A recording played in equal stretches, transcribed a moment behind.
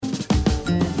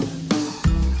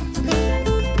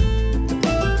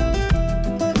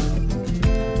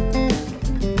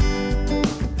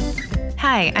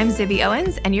Hi, I'm Zibby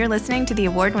Owens, and you're listening to the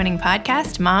award-winning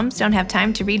podcast, Moms Don't Have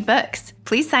Time to Read Books.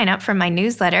 Please sign up for my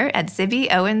newsletter at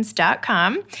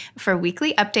zibbyowens.com for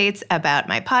weekly updates about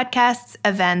my podcasts,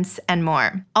 events, and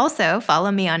more. Also,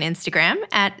 follow me on Instagram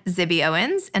at Zibby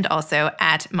Owens and also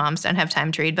at Moms Don't Have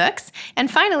Time to Read Books. And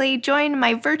finally, join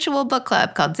my virtual book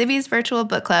club called Zibby's Virtual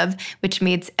Book Club, which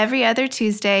meets every other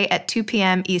Tuesday at 2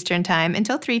 p.m. Eastern Time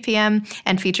until 3 p.m.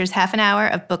 and features half an hour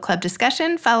of book club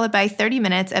discussion followed by 30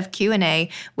 minutes of Q&A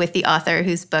with the author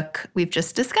whose book we've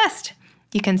just discussed.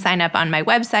 You can sign up on my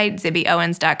website,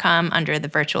 zibbyowens.com, under the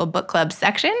virtual book club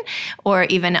section, or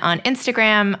even on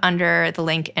Instagram under the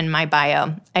link in my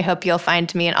bio. I hope you'll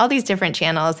find me in all these different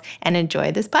channels and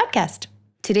enjoy this podcast.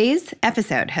 Today's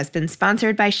episode has been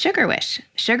sponsored by SugarWish.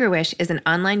 SugarWish is an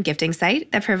online gifting site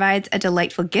that provides a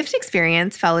delightful gift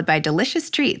experience followed by delicious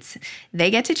treats. They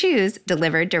get to choose,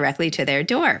 delivered directly to their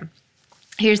door.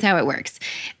 Here's how it works.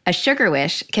 A sugar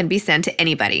wish can be sent to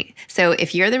anybody. So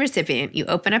if you're the recipient, you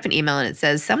open up an email and it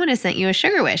says, someone has sent you a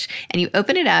sugar wish. And you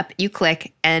open it up, you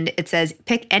click, and it says,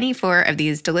 pick any 4 of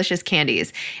these delicious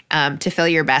candies to fill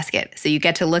your basket. So you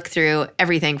get to look through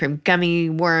everything from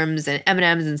gummy worms and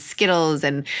M&Ms and Skittles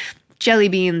and jelly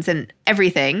beans and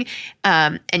everything.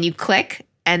 And you click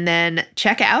and then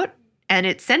check out. And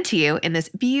it's sent to you in this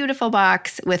beautiful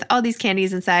box with all these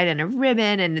candies inside and a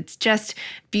ribbon, and it's just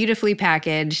beautifully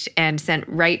packaged and sent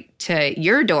right to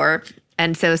your door.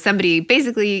 And so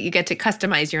basically you get to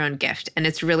customize your own gift, and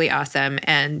it's really awesome.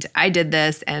 And I did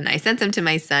this, and I sent them to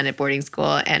my son at boarding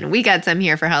school, and we got some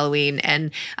here for Halloween,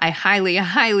 and I highly,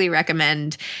 highly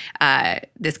recommend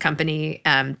this company.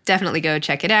 Definitely go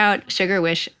check it out,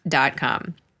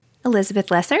 sugarwish.com. Elizabeth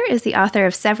Lesser is the author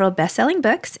of several best-selling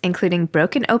books, including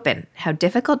Broken Open, How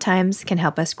Difficult Times Can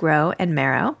Help Us Grow and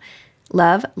Marrow,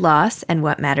 Love, Loss, and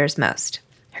What Matters Most.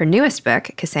 Her newest book,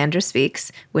 Cassandra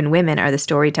Speaks, When Women Are the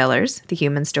Storytellers, The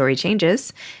Human Story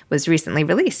Changes, was recently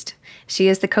released. She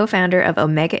is the co-founder of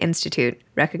Omega Institute,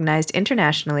 recognized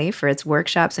internationally for its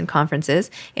workshops and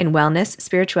conferences in wellness,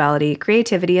 spirituality,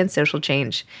 creativity, and social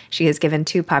change. She has given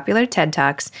 2 popular TED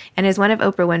Talks and is one of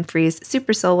Oprah Winfrey's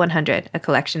Super Soul 100, a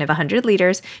collection of 100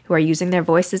 leaders who are using their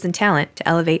voices and talent to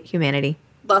elevate humanity.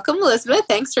 Welcome, Elizabeth.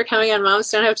 Thanks for coming on Moms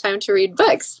Don't Have Time to Read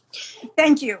Books.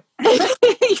 Thank you.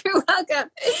 You're welcome.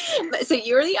 So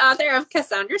you're the author of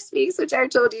Cassandra Speaks, which I've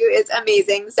told you is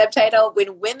amazing. Subtitle,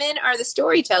 When Women Are the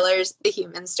Storytellers, The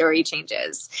Human Story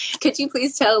Changes. Could you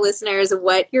please tell listeners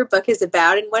what your book is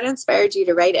about and what inspired you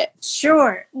to write it?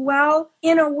 Sure. Well,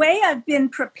 in a way, I've been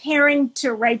preparing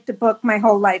to write the book my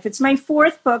whole life. It's my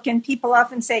 4th book, and people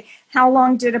often say, how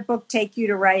long did a book take you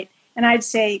to write? And I'd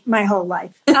say my whole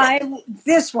life.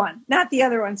 This one, not the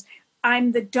other ones.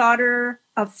 I'm the daughter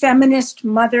of feminist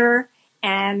mother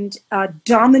and a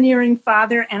domineering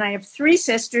father, and I have 3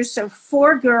 sisters, so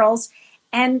 4 girls.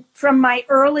 And from my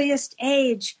earliest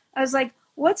age, I was like,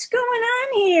 what's going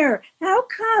on here? How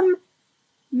come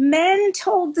men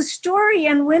told the story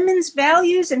and women's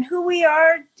values and who we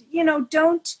are,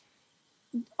 don't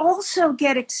also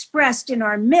get expressed in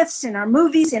our myths, in our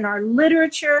movies, in our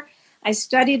literature? I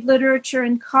studied literature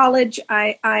in college.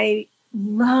 I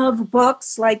love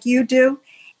books like you do.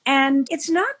 And it's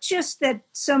not just that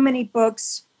so many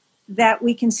books that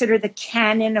we consider the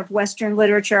canon of Western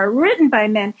literature are written by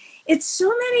men. It's so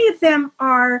many of them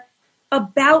are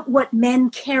about what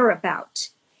men care about.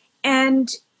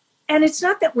 And it's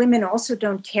not that women also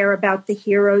don't care about the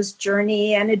hero's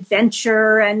journey and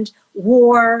adventure and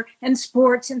war and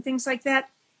sports and things like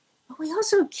that. But we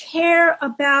also care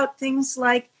about things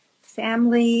like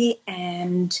family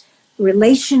and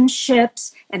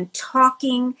relationships and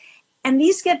talking. And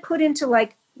these get put into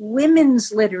like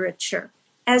women's literature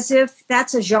as if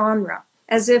that's a genre,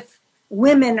 as if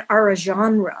women are a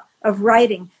genre of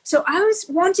writing. So I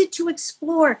wanted to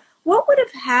explore what would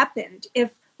have happened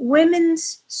if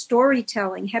women's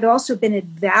storytelling had also been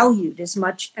valued as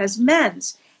much as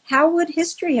men's. How would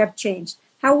history have changed?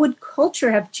 How would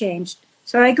culture have changed?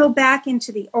 So I go back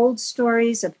into the old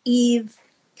stories of Eve,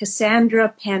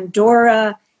 Cassandra,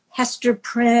 Pandora, Hester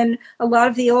Prynne, a lot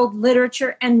of the old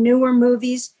literature and newer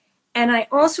movies. And I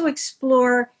also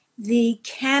explore the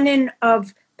canon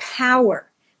of power,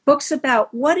 books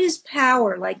about what is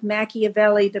power, like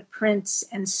Machiavelli, The Prince,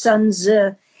 and Sun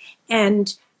Tzu,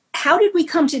 and how did we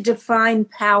come to define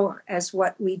power as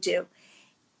what we do?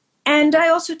 And I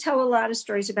also tell a lot of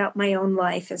stories about my own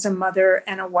life as a mother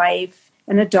and a wife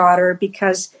and a daughter,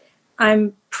 because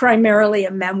I'm primarily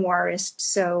a memoirist,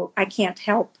 so I can't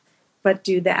help but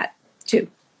do that too.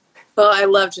 Well, I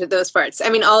loved those parts. I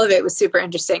mean, all of it was super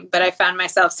interesting, but I found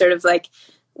myself sort of like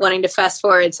wanting to fast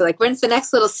forward to like, when's the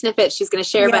next little snippet she's going to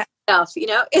share about herself,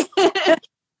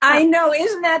 I know,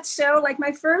 isn't that so? Like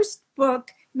my first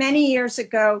book many years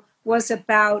ago was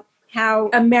about how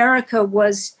America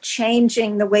was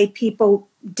changing the way people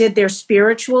did their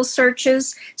spiritual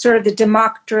searches, sort of the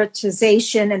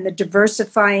democratization and the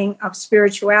diversifying of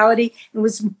spirituality. It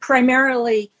was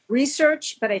primarily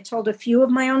research, but I told a few of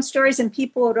my own stories, and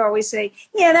people would always say,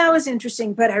 yeah, that was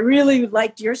interesting, but I really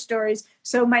liked your stories.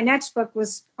 So my next book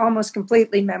was almost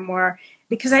completely memoir,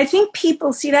 because I think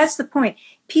people, see, that's the point.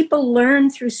 People learn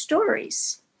through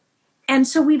stories. And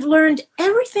so we've learned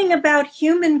everything about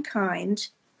humankind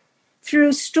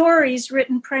through stories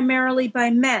written primarily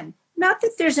by men. Not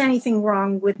that there's anything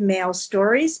wrong with male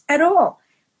stories at all,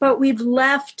 but we've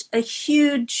left a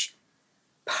huge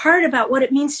part about what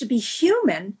it means to be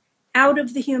human out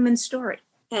of the human story.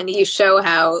 And you show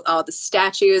how all the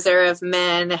statues are of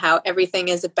men, how everything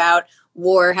is about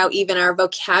war, how even our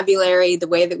vocabulary, the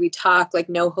way that we talk, like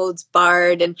no holds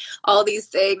barred, and all these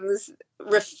things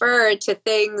refer to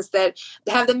things that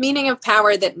have the meaning of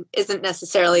power that isn't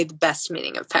necessarily the best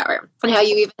meaning of power. And how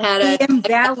you even had the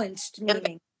imbalanced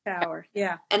meaning of power.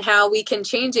 Yeah. And how we can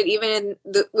change it even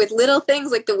with little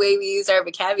things like the way we use our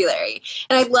vocabulary.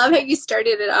 And I love how you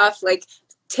started it off like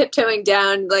tiptoeing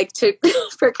down, like to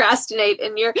procrastinate,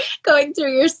 and you're going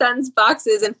through your son's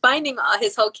boxes and finding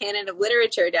his whole canon of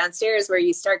literature downstairs where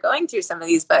you start going through some of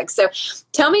these books. So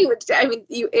tell me,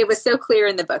 it was so clear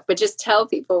in the book, but just tell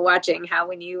people watching how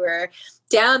when you were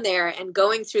down there and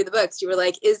going through the books, you were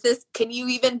like, can you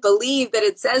even believe that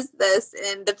it says this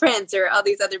in The Prince or all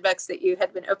these other books that you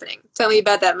had been opening? Tell me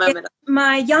about that moment.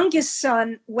 My youngest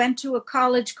son went to a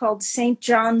college called St.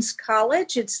 John's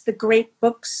College. It's the Great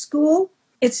Book School.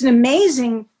 It's an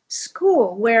amazing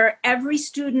school where every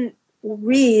student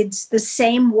reads the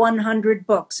same 100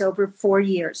 books over 4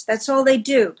 years. That's all they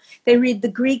do. They read the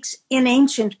Greeks in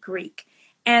ancient Greek,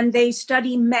 and they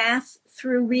study math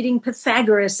through reading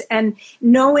Pythagoras, and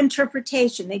no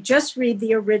interpretation. They just read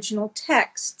the original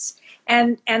texts.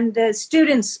 And the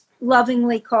students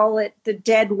lovingly call it the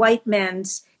dead white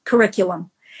man's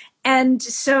curriculum. And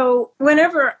so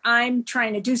whenever I'm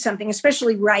trying to do something,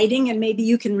 especially writing, and maybe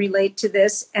you can relate to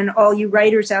this, and all you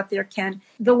writers out there can,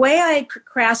 the way I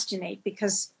procrastinate,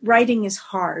 because writing is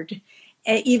hard,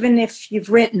 even if you've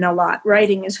written a lot,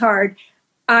 writing is hard,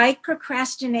 I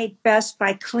procrastinate best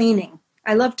by cleaning.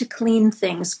 I love to clean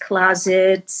things,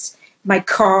 closets, my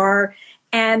car,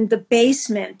 and the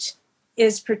basement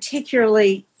is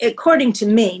particularly, according to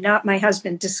me, not my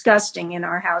husband, disgusting in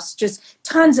our house, just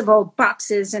tons of old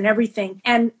boxes and everything.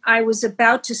 And I was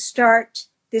about to start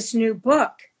this new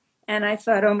book, and I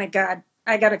thought, oh my God,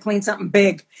 I got to clean something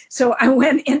big. So I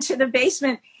went into the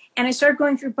basement and I started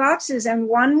going through boxes, and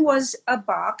one was a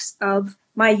box of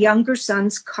my younger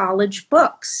son's college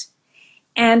books.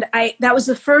 And that was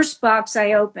the first box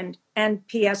I opened. And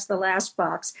P.S., the last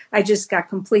box, I just got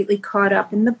completely caught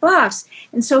up in the box.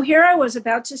 And so here I was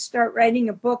about to start writing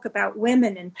a book about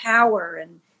women and power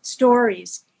and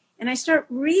stories. And I start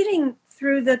reading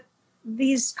through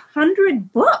these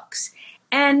 100 books.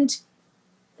 And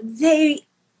I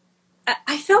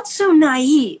felt so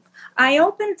naive. I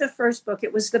opened the first book.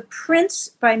 It was The Prince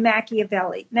by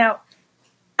Machiavelli. Now,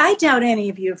 I doubt any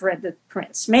of you have read The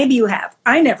Prince. Maybe you have.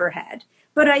 I never had.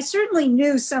 But I certainly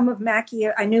knew some of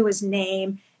Machiavelli. I knew his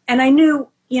name, and I knew,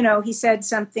 he said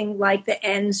something like the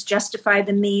ends justify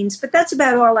the means, but that's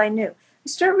about all I knew. I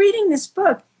started reading this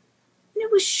book, and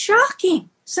it was shocking.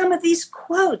 Some of these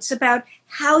quotes about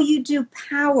how you do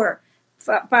power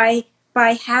by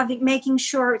making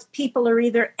sure people are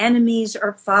either enemies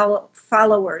or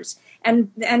followers.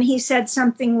 And he said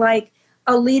something like,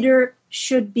 a leader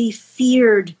should be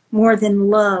feared more than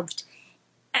loved.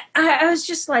 I was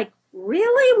just like,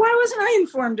 really? Why wasn't I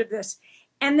informed of this?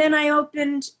 And then I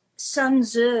opened Sun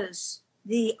Tzu's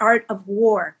The Art of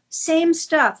War. Same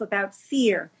stuff about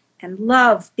fear and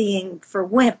love being for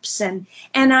wimps.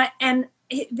 And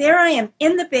there I am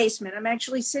in the basement. I'm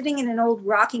actually sitting in an old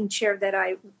rocking chair that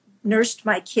I nursed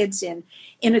my kids in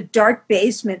a dark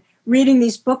basement, reading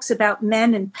these books about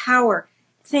men and power,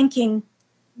 thinking,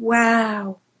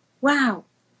 wow,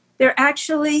 there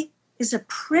actually is a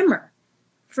primer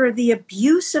for the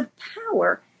abuse of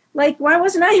power. Like, why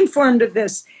wasn't I informed of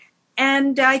this?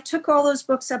 And I took all those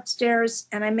books upstairs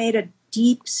and I made a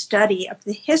deep study of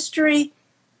the history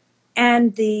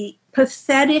and the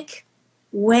pathetic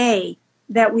way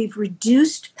that we've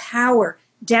reduced power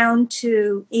down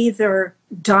to either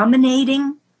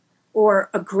dominating or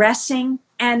aggressing.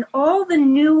 And all the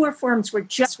newer forms where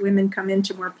just women come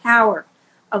into more power,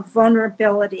 of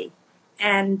vulnerability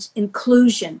and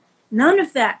inclusion. None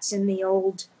of that's in the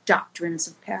old doctrines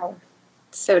of power.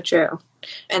 So true.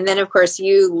 And then, of course,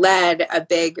 you led a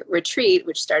big retreat,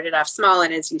 which started off small,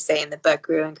 and as you say in the book,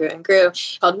 grew and grew and grew,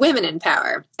 called Women in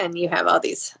Power. And you have all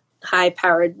these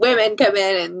high-powered women come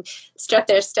in and strut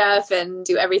their stuff and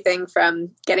do everything from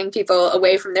getting people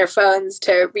away from their phones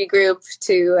to regroup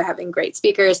to having great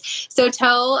speakers. So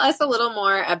tell us a little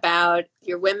more about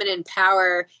your Women in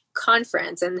Power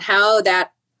conference and how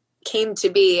that came to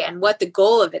be and what the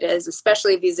goal of it is,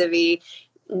 especially vis-a-vis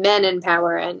men in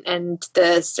power and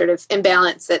the sort of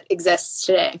imbalance that exists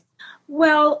today.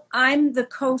 Well, I'm the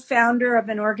co-founder of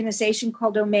an organization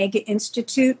called Omega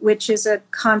Institute, which is a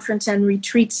conference and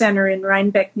retreat center in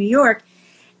Rhinebeck, New York.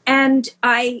 And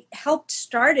I helped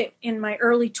start it in my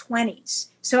early 20s.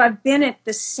 So I've been at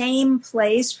the same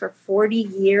place for 40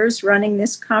 years running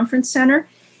this conference center.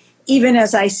 Even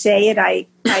as I say it, I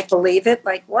believe it.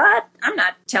 Like, what? I'm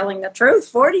not telling the truth.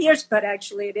 40 years, but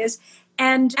actually it is.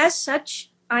 And as such,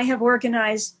 I have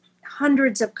organized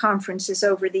hundreds of conferences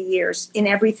over the years in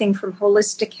everything from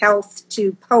holistic health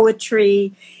to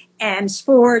poetry and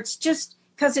sports, just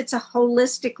because it's a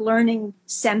holistic learning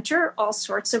center, all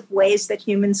sorts of ways that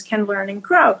humans can learn and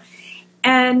grow.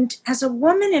 And as a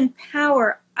woman in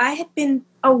power, I had been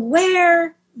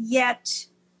aware yet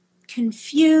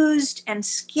confused and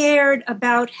scared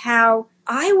about how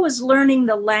I was learning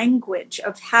the language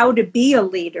of how to be a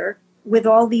leader with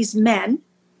all these men.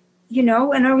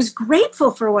 And I was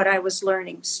grateful for what I was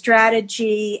learning,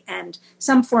 strategy and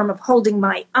some form of holding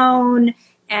my own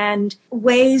and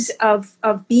ways of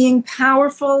being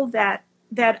powerful that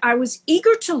I was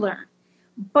eager to learn.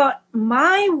 But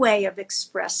my way of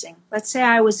expressing, let's say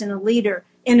I was in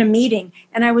a meeting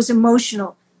and I was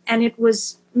emotional and it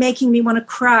was making me want to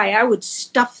cry, I would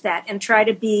stuff that and try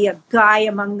to be a guy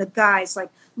among the guys, like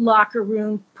locker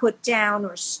room put down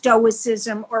or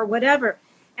stoicism or whatever.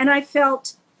 And I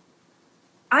felt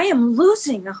I am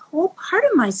losing a whole part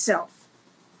of myself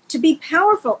to be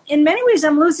powerful. In many ways,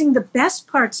 I'm losing the best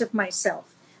parts of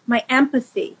myself, my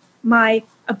empathy, my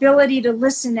ability to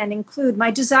listen and include,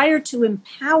 my desire to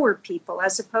empower people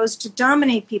as opposed to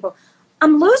dominate people.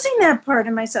 I'm losing that part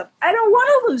of myself. I don't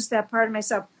want to lose that part of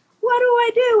myself. What do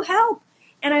I do? Help.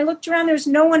 And I looked around, there's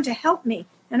no one to help me.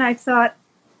 And I thought,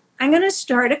 I'm going to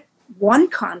start one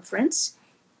conference.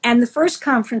 And the first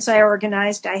conference I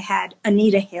organized, I had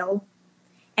Anita Hill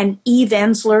and Eve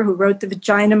Ensler, who wrote the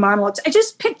Vagina Monologues. I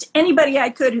just picked anybody I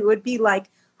could who would be like,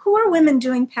 who are women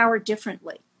doing power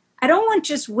differently? I don't want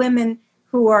just women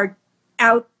who are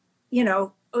out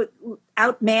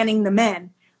manning the men.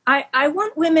 I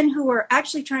want women who are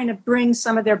actually trying to bring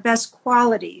some of their best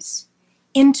qualities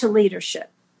into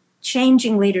leadership,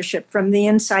 changing leadership from the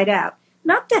inside out.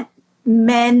 Not that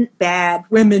men bad,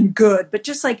 women good, but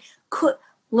just like,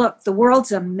 look, the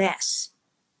world's a mess.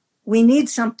 We need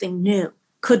something new.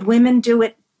 Could women do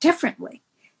it differently?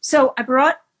 So I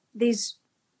brought these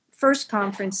first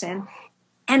conference in,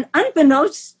 and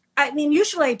unbeknownst,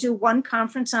 usually I do one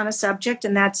conference on a subject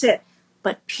and that's it,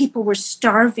 but people were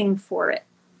starving for it.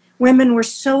 Women were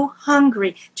so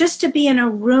hungry just to be in a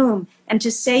room and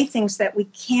to say things that we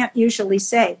can't usually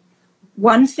say.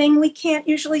 One thing we can't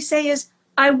usually say is,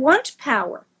 I want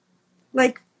power.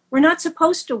 Like, we're not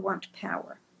supposed to want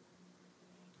power.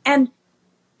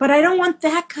 But I don't want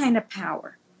that kind of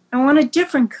power. I want a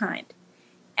different kind.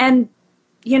 And,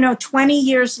 20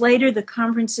 years later, the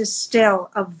conference is still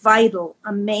a vital,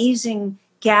 amazing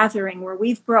gathering where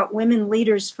we've brought women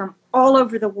leaders from all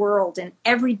over the world in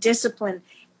every discipline,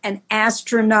 and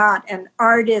astronaut and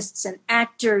artists and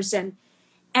actors. And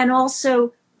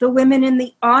also the women in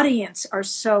the audience are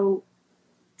so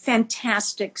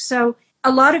fantastic. So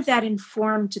a lot of that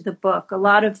informed the book. A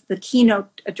lot of the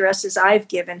keynote addresses I've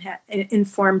given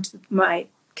informed my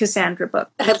Cassandra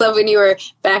book. I love when you were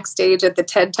backstage at the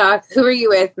TED Talk. Who were you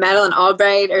with? Madeleine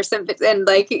Albright or something? And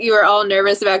you were all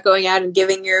nervous about going out and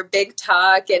giving your big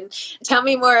talk. And tell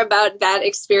me more about that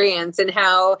experience and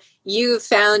how you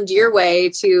found your way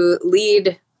to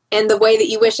lead in the way that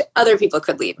you wish other people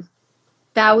could lead.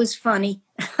 That was funny.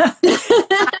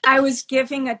 I was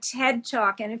giving a TED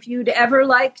Talk, and if you'd ever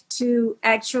like to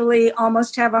actually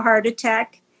almost have a heart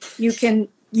attack, you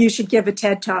should give a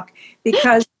TED Talk,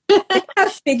 because they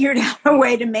have figured out a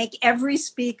way to make every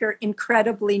speaker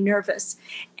incredibly nervous.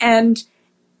 And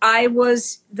I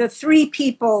was the three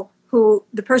people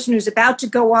the person who's about to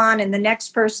go on and the next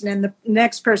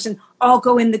person all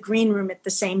go in the green room at the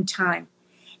same time.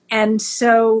 And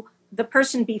so the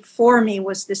person before me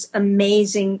was this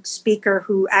amazing speaker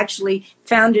who actually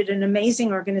founded an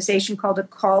amazing organization called A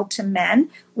Call to Men,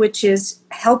 which is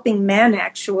helping men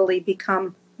actually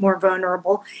become more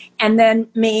vulnerable. And then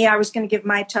me, I was going to give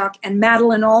my talk, and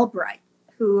Madeleine Albright,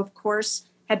 who of course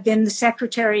had been the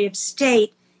Secretary of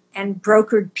State and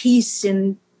brokered peace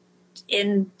in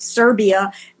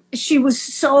Serbia. She was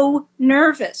so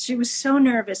nervous. She was so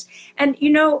nervous. And, you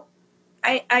know,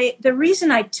 the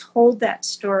reason I told that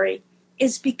story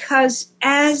is because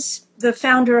as the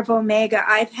founder of Omega,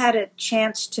 I've had a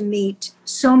chance to meet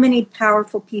so many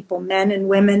powerful people, men and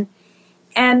women.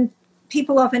 And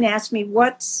people often ask me,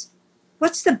 what's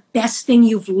the best thing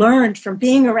you've learned from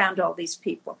being around all these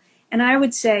people? And I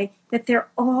would say that they're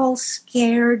all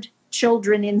scared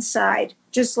children inside,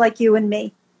 just like you and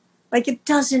me. Like, it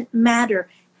doesn't matter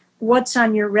what's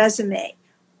on your resume.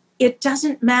 It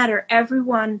doesn't matter.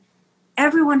 Everyone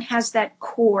has that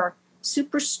core.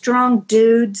 Super strong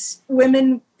dudes,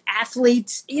 women,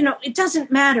 athletes, you know, it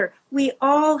doesn't matter. We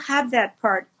all have that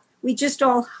part. We just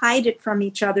all hide it from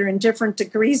each other in different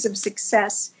degrees of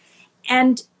success.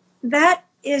 And that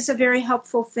is a very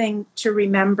helpful thing to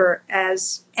remember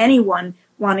as anyone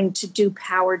wanting to do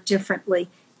power differently,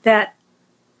 that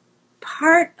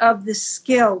part of the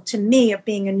skill, to me, of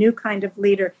being a new kind of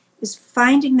leader is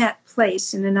finding that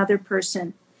place in another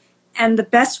person. And the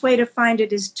best way to find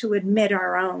it is to admit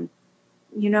our own,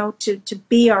 you know, to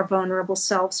be our vulnerable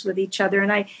selves with each other.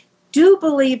 And I do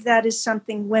believe that is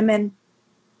something women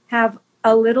have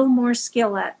a little more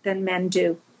skill at than men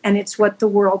do. And it's what the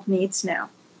world needs now.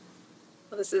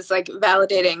 Well, this is like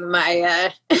validating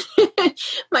my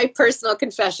my personal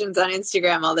confessions on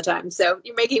Instagram all the time. So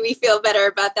you're making me feel better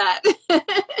about that.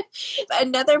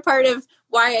 Another part of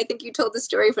why I think you told the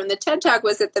story from the TED Talk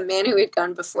was that the man who had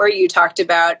gone before you talked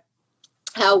about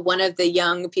how one of the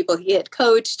young people he had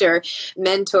coached or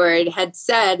mentored had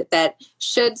said that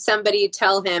should somebody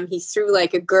tell him he threw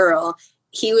like a girl,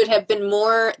 he would have been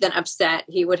more than upset.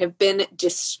 He would have been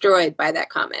destroyed by that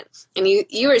comment. And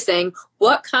you were saying,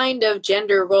 what kind of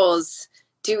gender roles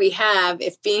do we have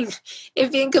if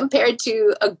being compared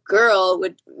to a girl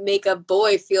would make a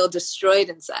boy feel destroyed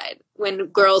inside when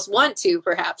girls want to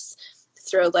perhaps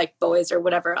throw like boys or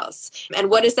whatever else? And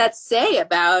what does that say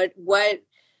about what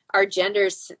our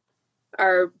genders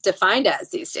are defined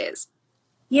as these days?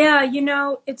 Yeah, you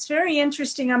know, it's very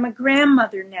interesting. I'm a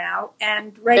grandmother now,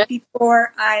 and right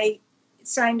before I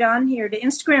signed on here to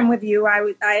Instagram with you,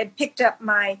 I had picked up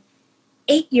my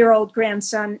 8-year-old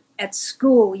grandson at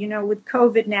school. You know, with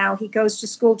COVID now, he goes to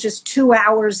school just 2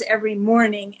 hours every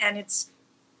morning, and it's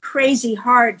crazy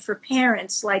hard for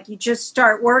parents. Like, you just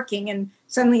start working and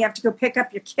suddenly you have to go pick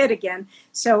up your kid again.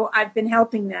 So I've been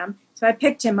helping them. So I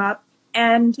picked him up,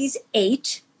 and he's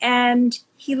 8. And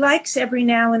he likes every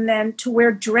now and then to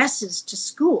wear dresses to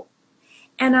school.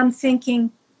 And I'm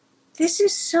thinking, this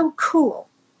is so cool.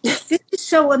 This is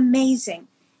so amazing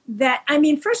that, I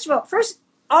mean, first,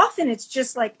 often it's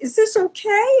just like, is this okay?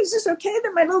 Is this okay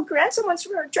that my little grandson wants to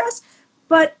wear a dress?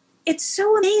 But it's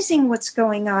so amazing what's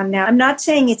going on now. I'm not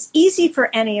saying it's easy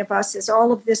for any of us as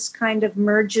all of this kind of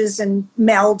merges and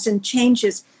melds and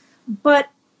changes. But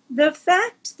the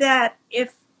fact that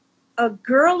if a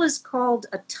girl is called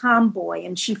a tomboy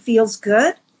and she feels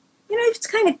good, you know, it's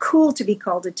kind of cool to be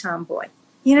called a tomboy,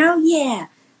 you know? Yeah.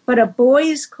 But a boy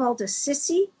is called a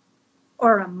sissy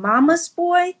or a mama's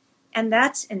boy, and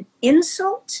that's an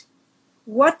insult.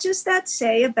 What does that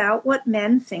say about what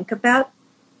men think about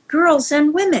girls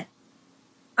and women?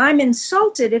 I'm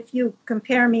insulted if you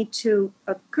compare me to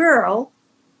a girl,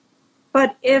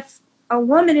 but if a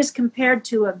woman is compared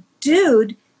to a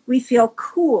dude, we feel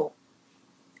cool.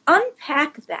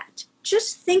 Unpack that.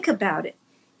 Just think about it.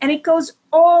 And it goes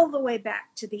all the way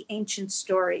back to the ancient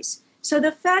stories. So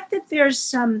the fact that there's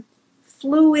some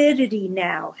fluidity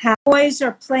now, how boys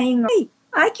are playing, hey,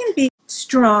 I can be a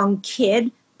strong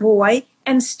kid, boy,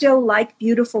 and still like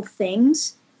beautiful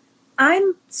things.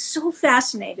 I'm so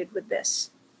fascinated with this.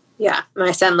 Yeah,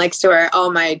 my son likes to wear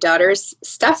all my daughter's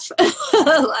stuff a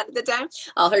lot of the time,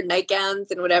 all her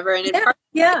nightgowns and whatever. And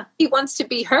he wants to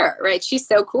be her, right? She's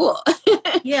so cool.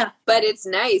 Yeah. But it's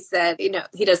nice that, you know,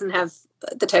 he doesn't have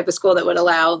the type of school that would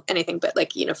allow anything but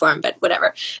like uniform, but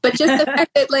whatever. But just the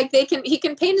fact that like he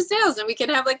can paint his nails and we can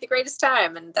have like the greatest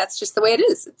time. And that's just the way it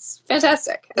is. It's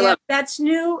fantastic. I love it. That's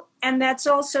new. And that's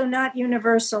also not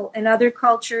universal in other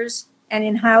cultures and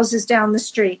in houses down the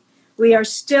street. We are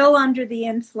still under the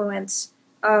influence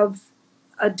of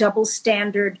a double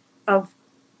standard of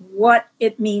what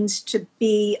it means to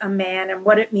be a man and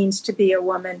what it means to be a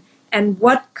woman and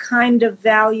what kind of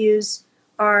values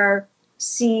are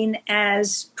seen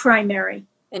as primary.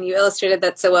 And you illustrated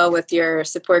that so well with your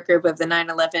support group of the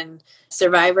 9/11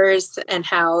 survivors and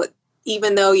how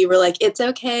even though you were like, it's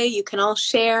okay, you can all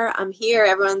share, I'm here,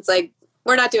 everyone's like,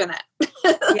 we're not doing that.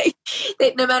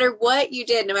 No matter what you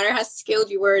did, no matter how skilled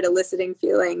you were at eliciting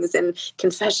feelings and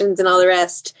confessions and all the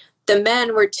rest, the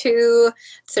men were too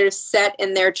sort of set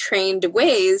in their trained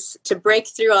ways to break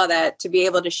through all that, to be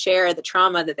able to share the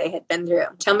trauma that they had been through.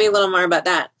 Tell me a little more about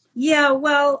that. Yeah,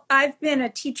 well, I've been a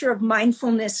teacher of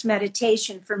mindfulness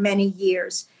meditation for many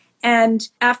years. And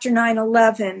after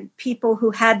 9/11, people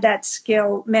who had that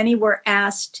skill, many were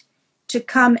asked to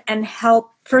come and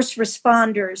help first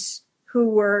responders who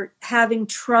were having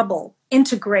trouble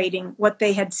integrating what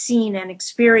they had seen and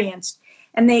experienced.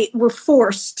 And they were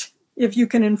forced, if you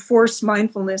can enforce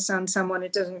mindfulness on someone,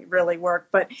 it doesn't really work,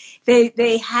 but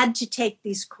they had to take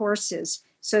these courses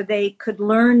so they could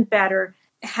learn better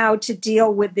how to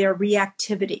deal with their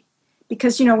reactivity.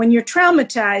 Because, when you're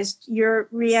traumatized, your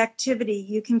reactivity,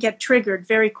 you can get triggered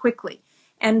very quickly.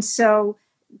 And so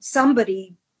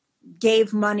somebody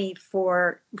gave money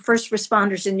for first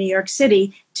responders in New York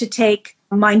City to take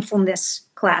mindfulness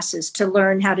classes, to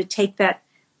learn how to take that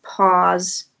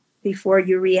pause before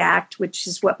you react, which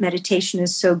is what meditation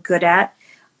is so good at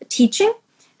teaching.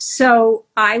 So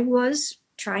I was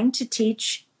trying to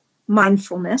teach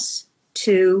mindfulness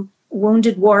to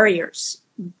wounded warriors,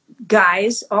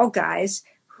 all guys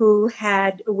who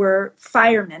were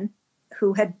firemen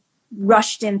who had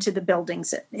rushed into the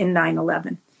buildings in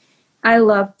 9/11. I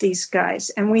loved these guys,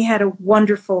 and we had a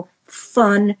wonderful,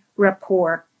 fun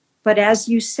rapport. But as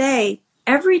you say,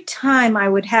 every time I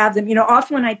would have them,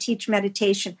 often when I teach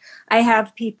meditation, I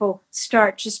have people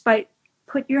start just by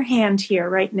put your hand here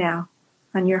right now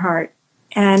on your heart.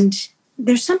 And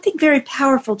there's something very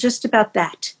powerful just about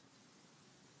that.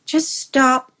 Just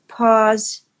stop,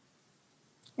 pause,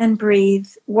 and breathe.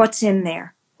 What's in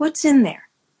there? What's in there?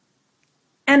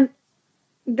 And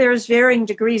there's varying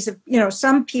degrees of,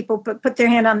 some people put their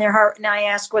hand on their heart and I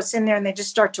ask what's in there and they just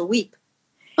start to weep.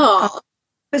 Oh,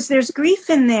 because there's grief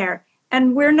in there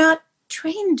and we're not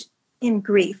trained in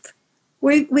grief.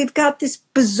 We've got this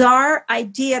bizarre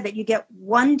idea that you get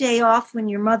one day off when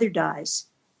your mother dies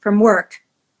from work.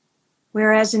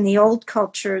 Whereas in the old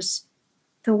cultures,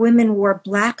 the women wore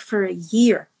black for a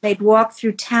year. They'd walk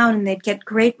through town and they'd get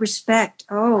great respect.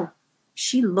 Oh,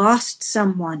 she lost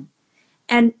someone.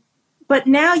 But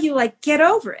now you get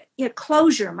over it.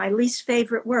 Closure, my least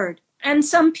favorite word. And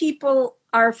some people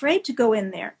are afraid to go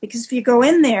in there because if you go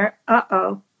in there,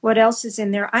 what else is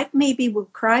in there? I maybe will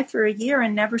cry for a year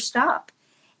and never stop.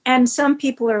 And some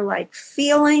people are like,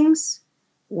 feelings,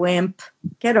 wimp,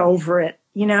 get over it,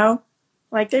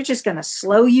 they're just going to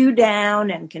slow you down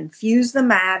and confuse the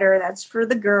matter. That's for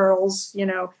the girls,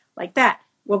 like that.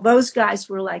 Well, those guys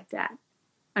were like that.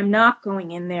 I'm not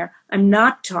going in there. I'm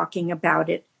not talking about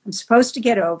it. I'm supposed to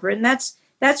get over it. And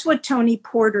that's what Tony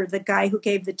Porter, the guy who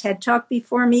gave the TED Talk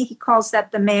before me, he calls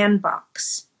that the man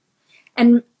box.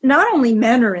 And not only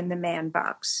men are in the man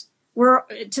box. We're,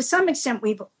 to some extent,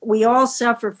 we all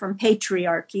suffer from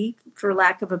patriarchy, for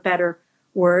lack of a better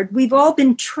word. We've all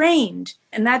been trained,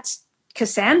 and that's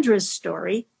Cassandra's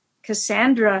story.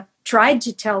 Cassandra tried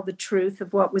to tell the truth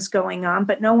of what was going on,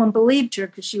 but no one believed her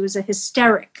because she was a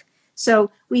hysteric.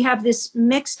 So we have this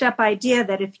mixed up idea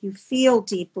that if you feel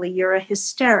deeply, you're a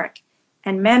hysteric,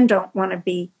 and men don't want to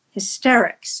be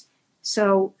hysterics.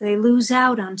 So they lose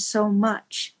out on so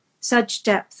much, such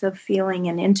depth of feeling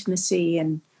and intimacy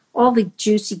and all the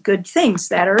juicy good things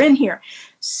that are in here.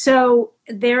 So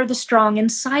they're the strong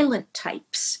and silent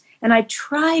types. And I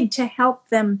tried to help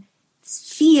them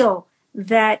feel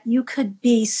that you could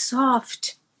be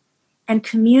soft and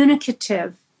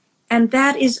communicative. And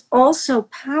that is also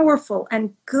powerful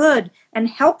and good and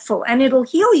helpful. And it'll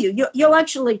heal you. You'll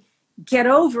actually get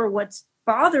over what's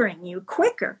bothering you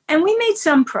quicker. And we made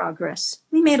some progress.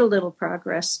 We made a little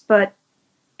progress, but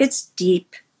it's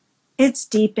deep. It's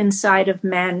deep inside of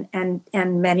men and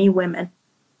many women.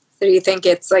 So do you think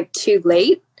it's too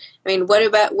late? I mean, what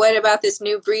about this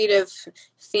new breed of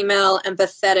female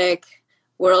empathetic,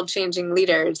 world-changing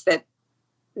leaders that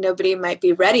nobody might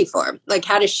be ready for?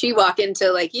 How does she walk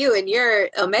into you and your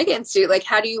Omega Institute?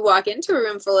 How do you walk into a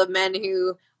room full of men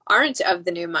who aren't of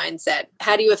the new mindset?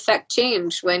 How do you affect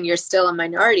change when you're still a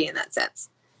minority in that sense?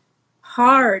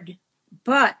 Hard,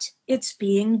 but it's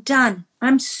being done.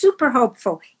 I'm super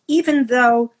hopeful, even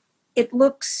though it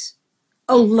looks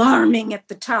alarming at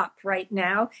the top right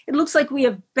now. It looks like we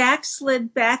have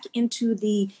backslid back into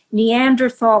the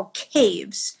Neanderthal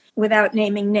caves without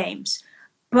naming names.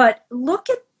 But look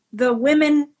at the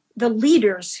women, the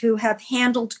leaders who have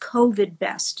handled COVID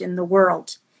best in the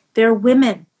world. They're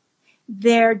women.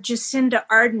 They're Jacinda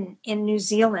Ardern in New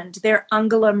Zealand. They're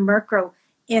Angela Merkel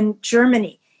in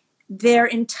Germany. They're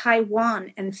in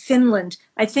Taiwan and Finland.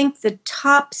 I think the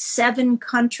top 7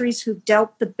 countries who've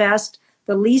dealt the best,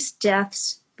 the least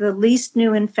deaths, the least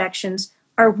new infections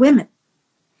are women.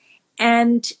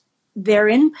 And they're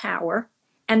in power,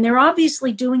 and they're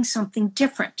obviously doing something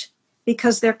different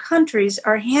because their countries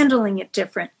are handling it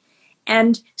different.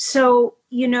 And so,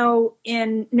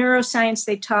 in neuroscience,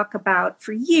 they talk about,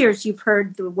 for years, you've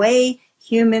heard the way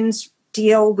humans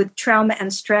deal with trauma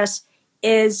and stress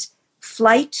is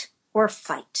flight or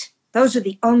fight. Those are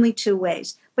the only two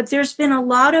ways. But there's been a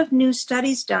lot of new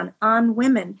studies done on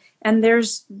women, and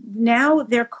now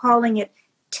they're calling it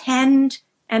tend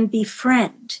and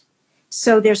befriend.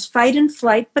 So there's fight and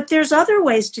flight, but there's other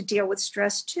ways to deal with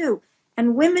stress too.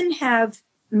 And women have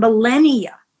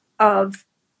millennia of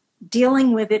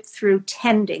dealing with it through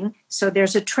tending. So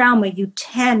there's a trauma, you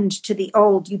tend to the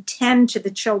old, you tend to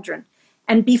the children.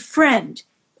 And befriend,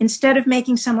 instead of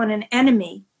making someone an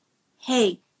enemy,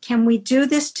 hey, can we do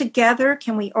this together?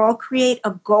 Can we all create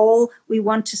a goal we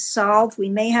want to solve? We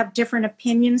may have different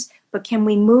opinions, but can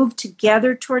we move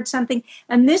together towards something?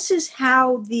 And this is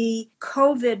how the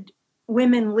COVID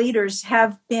women leaders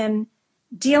have been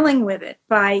dealing with it,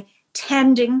 by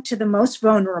tending to the most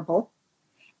vulnerable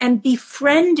and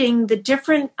befriending the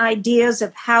different ideas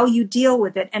of how you deal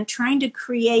with it and trying to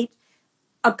create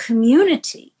a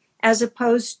community as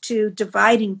opposed to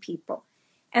dividing people.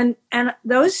 And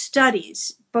those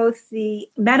studies, both the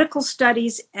medical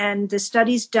studies and the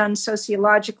studies done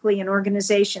sociologically in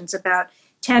organizations about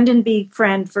tend and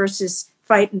befriend versus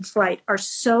fight and flight, are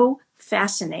so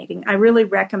fascinating. I really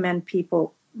recommend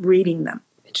people reading them.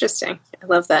 Interesting. I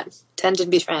love that. Tend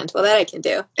and befriend. Well, that I can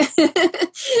do.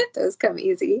 Those come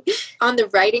easy. On the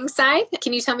writing side,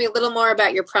 can you tell me a little more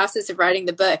about your process of writing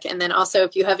the book? And then also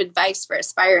if you have advice for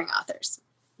aspiring authors.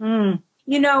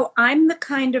 I'm the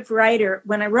kind of writer,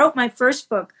 when I wrote my first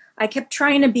book, I kept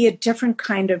trying to be a different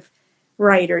kind of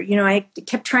writer. I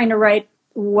kept trying to write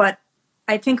what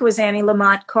I think it was Annie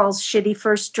Lamott calls shitty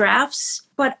first drafts.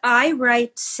 But I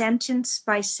write sentence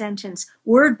by sentence,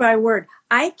 word by word.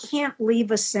 I can't leave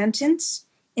a sentence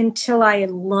until I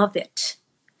love it.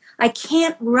 I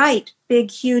can't write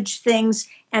big, huge things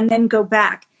and then go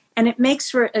back. And it makes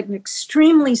for an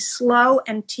extremely slow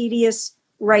and tedious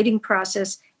writing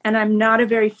process. And I'm not a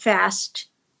very fast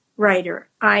writer.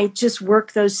 I just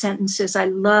work those sentences. I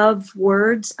love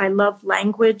words. I love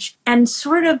language. And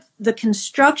sort of the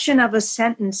construction of a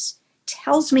sentence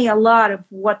tells me a lot of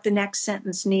what the next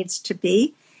sentence needs to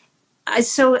be.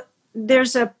 So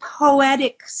there's a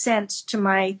poetic sense to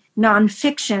my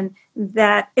nonfiction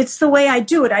that it's the way I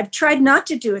do it. I've tried not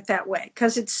to do it that way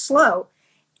because it's slow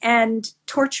and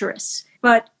torturous,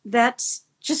 but that's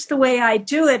just the way I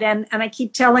do it. And I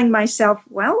keep telling myself,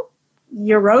 well,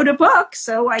 you wrote a book,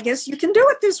 so I guess you can do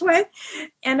it this way.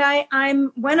 And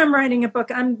when I'm writing a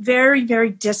book, I'm very, very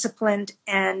disciplined,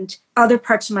 and other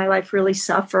parts of my life really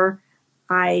suffer.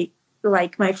 My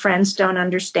friends don't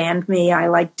understand me.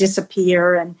 I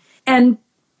disappear. And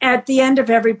at the end of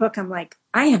every book, I'm like,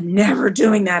 I am never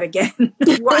doing that again.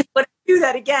 Why would I do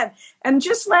that again? And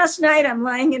just last night, I'm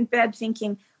lying in bed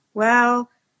thinking, well,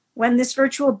 when this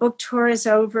virtual book tour is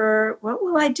over, what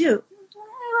will I do?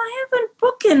 I have a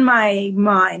book in my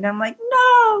mind. I'm like,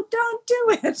 no, don't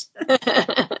do it.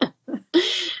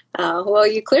 Well,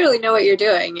 you clearly know what you're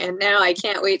doing. And now I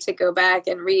can't wait to go back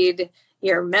and read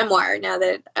your memoir now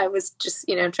that I was just,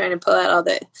 trying to pull out all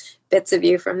the bits of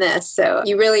you from this. So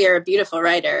you really are a beautiful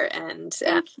writer. And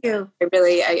thank you.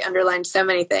 I underlined so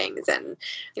many things, and,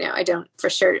 I don't for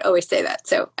sure always say that.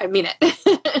 So I mean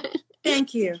it.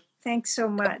 Thank you. Thanks so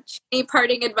much. Any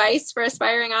parting advice for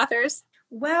aspiring authors?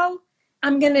 Well,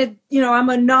 I'm a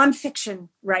nonfiction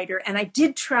writer, and I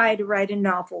did try to write a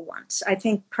novel once. I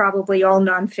think probably all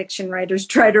nonfiction writers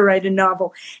try to write a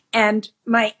novel. And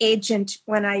my agent,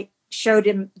 when I showed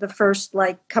him the first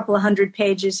couple of hundred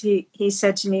pages, he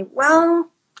said to me,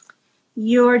 well,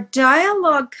 your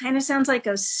dialogue kind of sounds like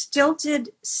a stilted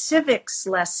civics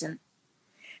lesson.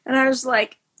 And I was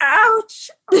like,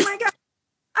 ouch, oh my God,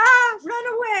 run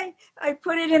away. I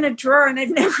put it in a drawer and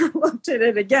I've never looked at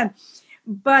it again.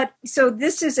 But so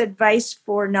this is advice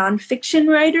for nonfiction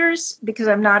writers, because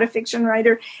I'm not a fiction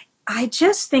writer. I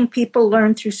just think people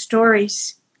learn through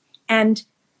stories, and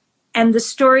the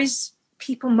stories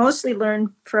people mostly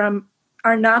learn from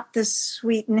are not the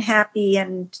sweet and happy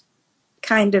and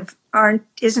kind of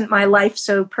isn't my life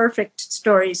so perfect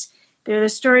stories. They're the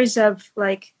stories of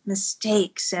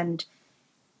mistakes and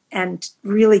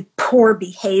really poor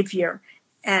behavior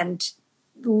and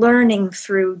learning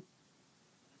through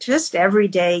just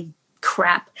everyday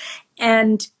crap.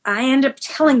 And I end up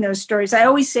telling those stories. I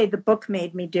always say the book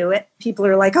made me do it. People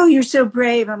are like, oh, you're so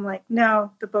brave. I'm like,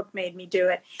 no, the book made me do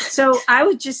it. So I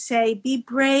would just say, be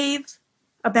brave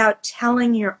about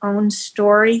telling your own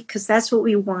story, because that's what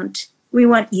we want. We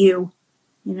want you.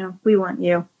 We want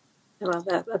you. I love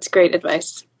that. That's great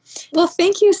advice. Well,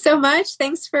 thank you so much.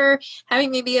 Thanks for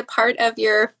having me be a part of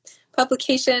your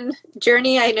publication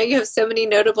journey. I know you have so many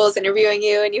notables interviewing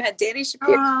you, and you had Danny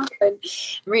Shapiro and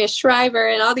Maria Shriver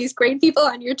and all these great people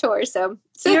on your tour. So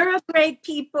you're a great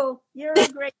people. You're a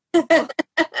great people.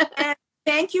 And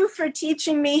thank you for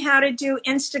teaching me how to do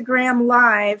Instagram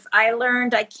Live. I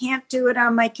learned I can't do it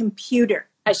on my computer.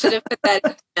 I should have put that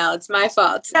in now. It's my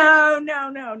fault. No.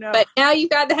 But now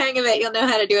you've got the hang of it. You'll know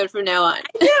how to do it from now on.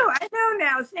 I know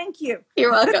now. Thank you.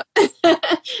 You're welcome. All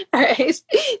right.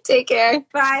 Take care.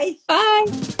 Bye. Bye.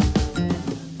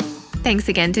 Thanks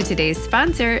again to today's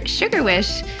sponsor, Sugar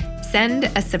Wish. Send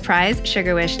a surprise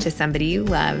Sugar Wish to somebody you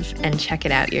love and check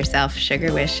it out yourself,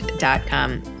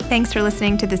 sugarwish.com. Thanks for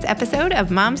listening to this episode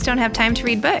of Moms Don't Have Time to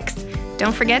Read Books.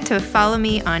 Don't forget to follow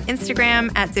me on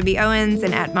Instagram at Zibby Owens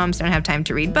and at Moms Don't Have Time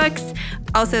to Read Books.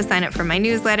 Also sign up for my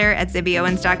newsletter at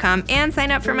zibbyowens.com and sign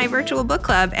up for my virtual book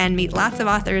club and meet lots of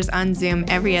authors on Zoom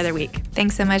every other week.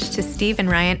 Thanks so much to Steve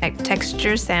and Ryan at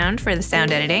Texture Sound for the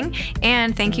sound editing.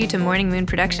 And thank you to Morning Moon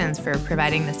Productions for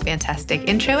providing this fantastic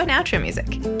intro and outro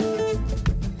music.